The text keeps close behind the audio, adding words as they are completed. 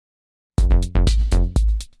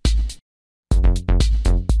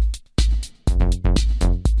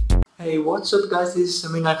Hey, what's up guys, this is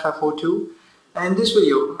Sami9542 and in this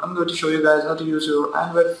video I'm going to show you guys how to use your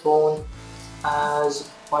Android phone as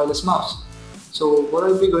wireless mouse. So what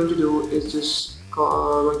I'll be going to do is just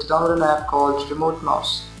going to download an app called Remote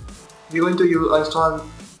Mouse. We're going to install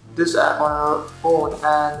this app on our phone,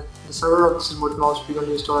 and the server of this Remote Mouse we're going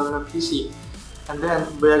to install on our PC, and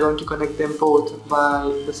then we are going to connect them both by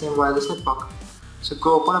the same wireless network. So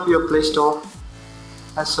go open up your Play Store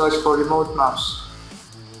and search for Remote Mouse.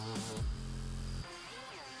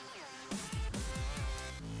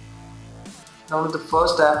 Download the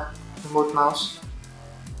first app, Remote Mouse.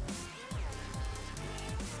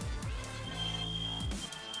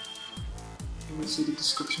 You will see the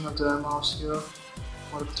description of the mouse here,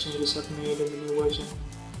 what the changes have made in the new version,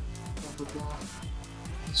 blah blah blah.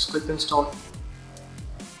 Just click install,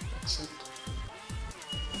 accept.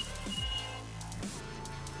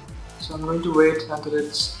 So I'm going to wait until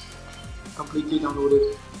it's completely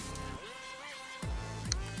downloaded.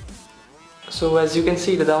 So as you can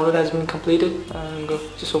see, the download has been completed, and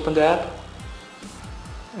just open the app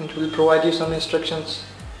and it will provide you some instructions.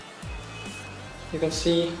 You can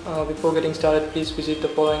see before getting started, please visit the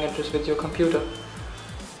following address with your computer.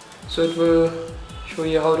 So it will show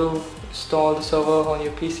you how to install the server on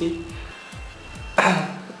your PC.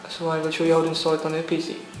 So I will show you how to install it on your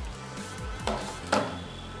PC.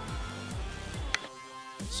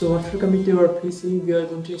 So after coming to your PC, we are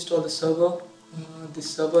going to install the server, this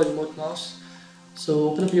server Remote Mouse. So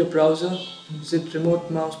open up your browser and visit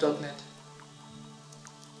remotemouse.net.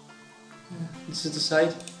 This is the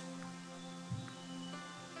site,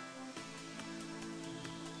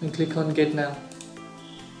 and click on Get Now.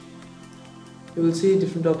 You will see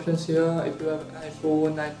different options here. If you have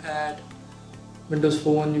iPhone, iPad, Windows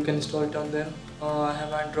Phone, you can install it on them. I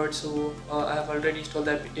have Android, so I have already installed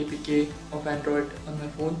the APK of Android on my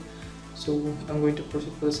phone. So I'm going to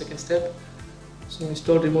proceed for the second step. So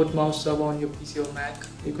install Remote Mouse server on your PC or Mac.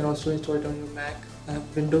 You can also install it on your Mac. I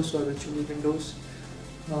have Windows, so I will choose Windows.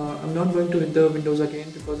 I'm not going to hit the Windows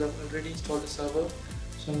again because I've already installed the server.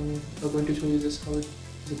 So I'm going to show you this how it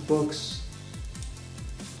works.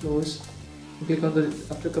 Close. Click on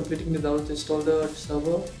after completing the download, install the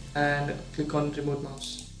server and click on Remote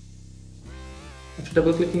Mouse. After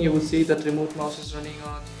double clicking, you will see that Remote Mouse is running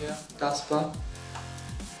on here, taskbar.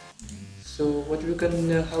 So how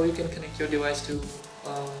you can connect your device to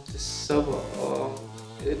this server?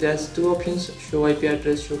 It has two options: show IP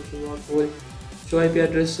address, show QR code. Show IP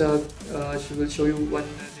address she will show you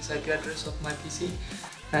this IP address of my PC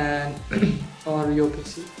and or your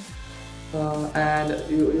PC, and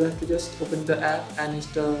you have to just open the app and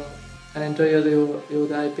enter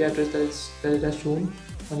the IP address that it has shown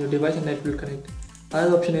on your device, and that will connect.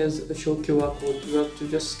 Another option is show QR code. You have to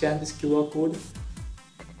just scan this QR code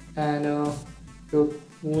and your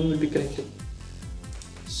phone will be connected.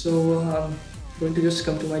 So I'm going to just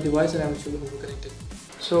come to my device and I will show you how to connect it.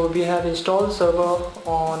 So we have installed the server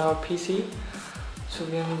on our PC. So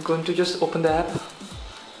we are going to just open the app,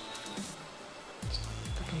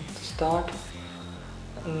 start,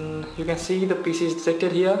 and you can see the PC is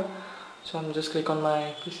detected here. So I'm just click on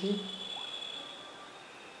my PC.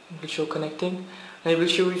 It will show connecting, and it will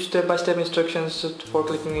show you step-by-step instructions for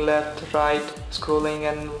clicking left, right,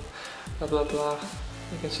 scrolling, and blah blah blah.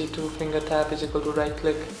 You can see 2-finger tap is equal to right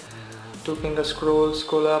click, 2-finger scroll,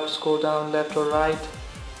 scroll up, scroll down, left or right,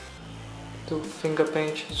 2-finger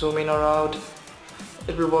pinch, zoom in or out.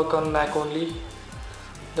 It will work on Mac only.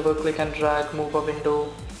 Double click and drag, move a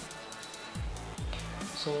window.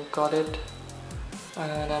 So got it,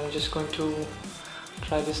 and I'm just going to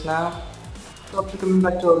try this now. So after coming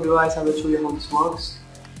back to our device, I will show you how this works.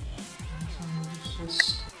 So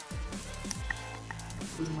just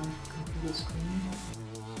put my computer screen.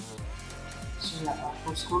 So yeah,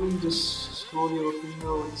 for scrolling, just scroll your finger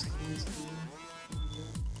over the screen.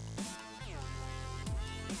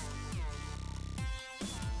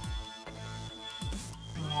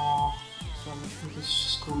 So I'm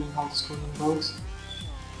just scrolling how the scrolling works.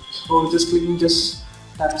 So just clicking, just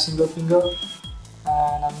tap a single finger,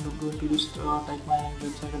 and I'm going to just type my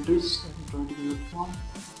website address and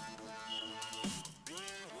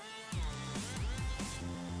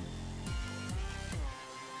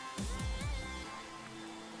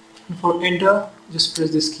for enter, just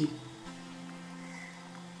press this key.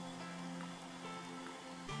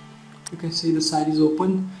 You can see the site is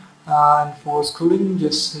open, and for scrolling,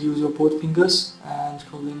 just use your both fingers and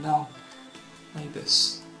scrolling down like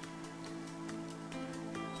this.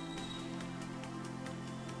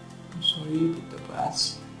 Sorry with the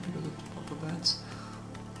bats, because of the proper bats.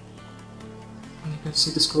 And you can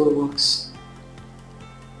see the scroll works.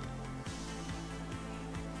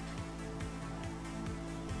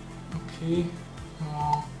 Okay,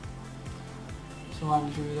 so I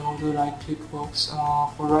will show you how the right click works.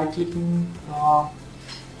 For right clicking,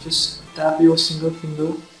 just tap your single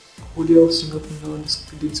finger, hold your single finger on the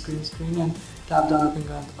screen and tap the other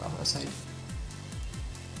finger on the side.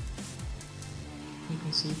 You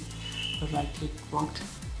can see the right click worked.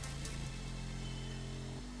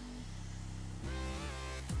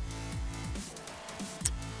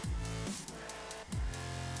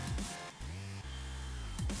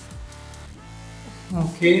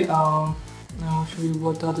 Okay, now I'll show you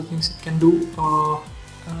what other things it can do.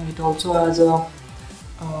 It also has a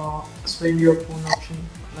swing your phone option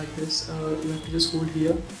like this. You have to just hold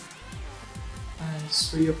here and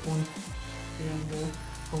sway your phone here and there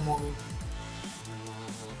for moving.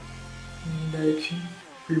 In direction,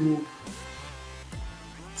 remove.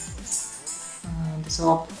 And this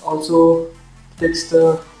app also detects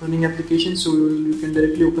the running application, so you can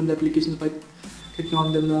directly open the applications by clicking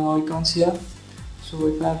on the icons here. So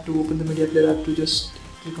if I have to open the media player, I have to just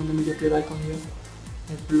click on the media player icon here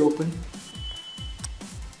and it will open.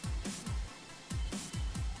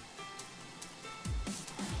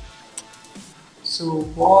 So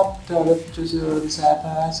what other features this app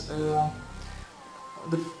has?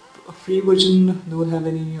 The free version don't have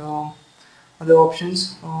any other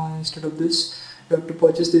options. Instead of this, you have to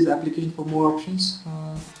purchase this application for more options. So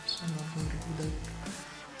I'm not going to do that.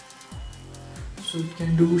 So it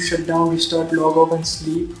can do shutdown, restart, log off and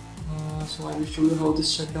sleep. So I will show you how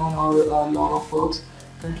this shutdown or log off works.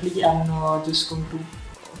 Currently I'm just going to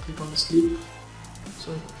click on the sleep.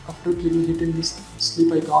 So after hitting this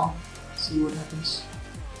sleep icon, see what happens.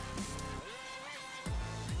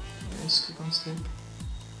 Yes, click on sleep.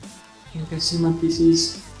 You can see my PC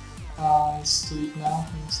is asleep now,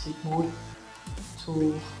 in sleep mode. So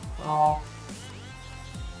what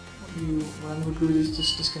I'm going to do is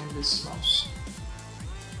just disconnect this mouse.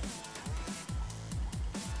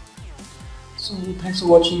 So thanks for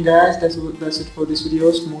watching guys, that's it for this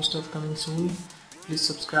video. More stuff coming soon. Please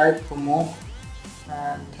subscribe for more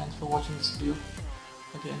and thanks for watching this video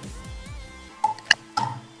again.